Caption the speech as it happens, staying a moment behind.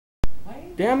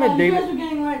Damn it, You David. guys are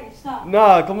getting ready. Stop.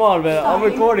 Nah, come on, man. Stop. I'm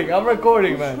recording. I'm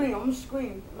recording, man. I'm gonna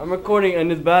scream. I'm recording,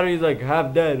 and this battery's like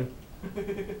half dead.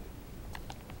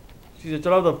 She said,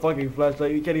 "Turn off the fucking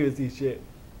flashlight. You can't even see shit."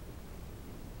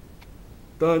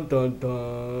 Dun dun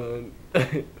dun.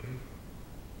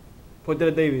 Point it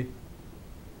at Davey.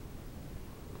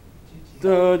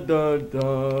 Dun dun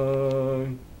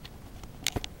dun.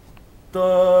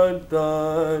 Dun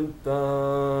dun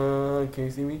dun. Can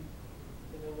you see me?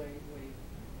 Wait.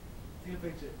 Take a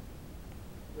picture.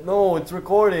 No, it's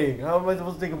recording. How am I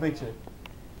supposed to take a picture?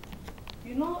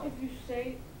 You know, if you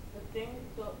say the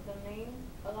name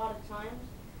a lot of times.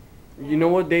 You know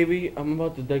what, Davey? I'm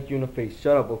about to deck you in the face.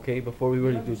 Shut up, okay? Before we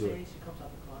really do it. She comes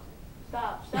out the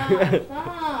closet.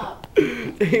 Stop.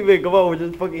 David, come on. We're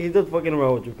just fucking. He's just fucking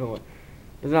around with you. Come on.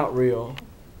 It's not real.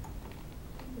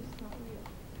 It's not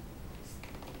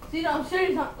real. See, no, I'm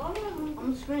serious.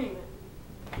 I'm screaming.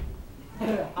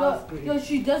 Yo,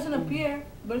 she doesn't appear,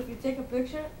 but if you take a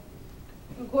picture,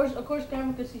 of course,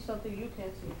 camera can see something you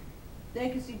can't see. They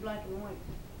can see black and white.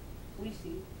 We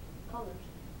see colors.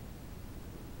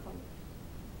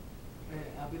 And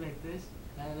I'll be like this,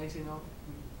 and next thing you know,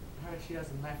 she has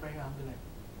a knife right here. I'll be like.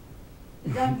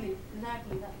 Exactly.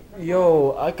 That's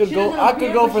Yo, I could She go. doesn't I could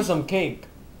appear, go but for she- some cake.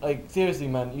 Like seriously,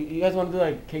 man. You guys want to do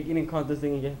like cake eating contest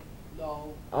thing again?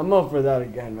 No. I'm up for that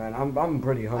again, man. I'm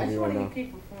pretty I hungry just right want to now. eat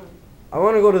cake for fun. I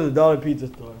want to go to the dollar pizza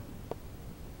store.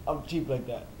 I'm cheap like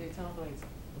that. They tell me like,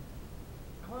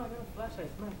 come on, I got a flashlight.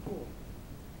 It's not cool.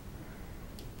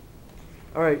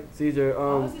 All right, Caesar.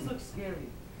 How does this look scary?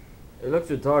 It looks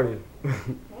retarded. No,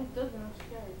 it doesn't. I'm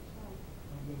scared.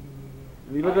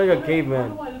 You look like a Why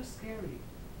caveman. do I look scary?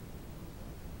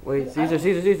 Wait, I don't-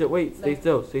 Caesar. Wait, stay like,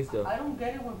 still. Stay still. I don't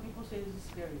get it when people say this is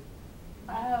scary.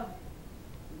 I have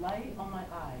light on my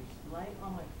eyes, light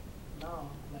on my no,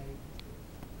 like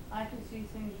I can see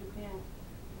things you can't.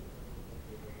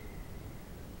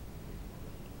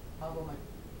 how about my neck?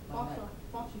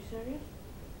 Alfonso, you serious?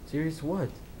 Serious what?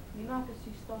 You know I can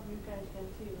see stuff you guys can't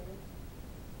see,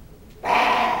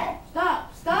 right?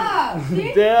 Stop!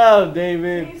 See? Damn,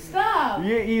 David. See, stop!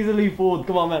 You're easily fooled.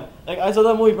 Come on, man. Like I saw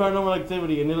that movie Paranormal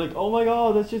Activity, and they're like, "Oh my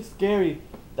god, that shit's scary."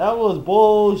 That was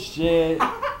bullshit.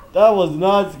 That was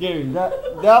not scary.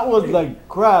 That was like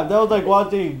crap. That was like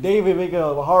watching David make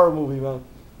a horror movie, man.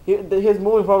 His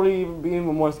movie probably be even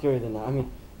more scary than that. I mean,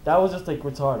 that was just like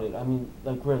retarded. I mean,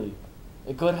 like really,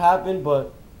 it could happen,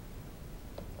 but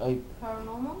like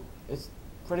Paranormal? it's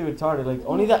pretty retarded. Like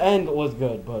only the end was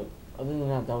good, but other than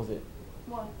that, that was it.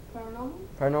 What? Paranormal?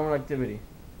 Paranormal Activity.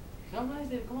 Sometimes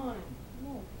they come on.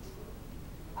 No.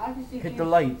 I can see Hit things. the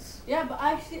lights. Yeah, but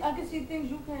I can see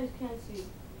things you guys can't see.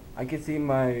 I can see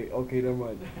my. Okay, never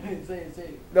mind. say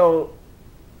it. No,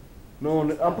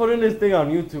 I'm putting this thing on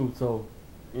YouTube, so,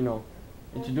 you know,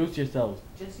 introduce yourselves.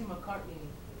 Jesse McCartney.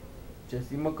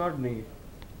 Jesse McCartney.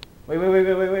 Wait,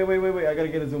 I gotta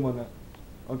get a zoom on that.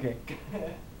 Okay.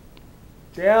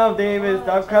 Damn, David,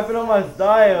 stop crapping on my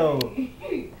style.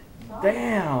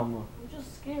 Damn. I'm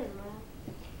just scared, man.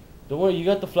 Don't worry, you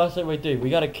got the flashlight right there. We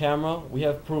got a camera. We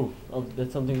have proof of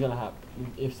that something's gonna happen.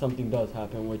 If something does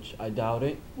happen, which I doubt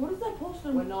it. What is that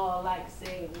poster? When all like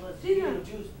saying was Caesar.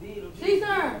 Beetlejuice.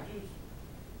 Caesar.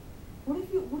 What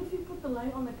if you put the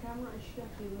light on the camera and she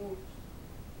actually moves?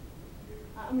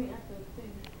 I mean, at the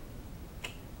thing.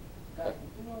 God,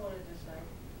 you know what I just said?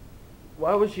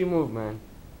 Why would she move, man?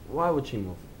 Why would she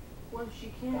move? What if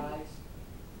she can't? Guys.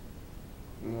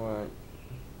 What?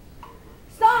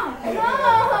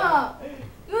 Stop!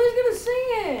 You was gonna sing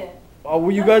it. Oh,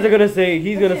 well, you guys are gonna say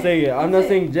he's That's gonna it. say it. I'm That's not it.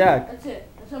 saying Jack. That's it.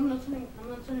 I'm not turning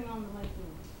on the light.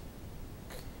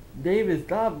 David,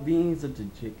 stop being such a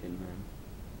chicken, man.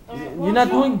 Alright, You're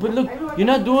not well, doing, but look, I know I you're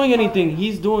not got doing this anything. part.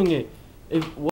 He's doing it. If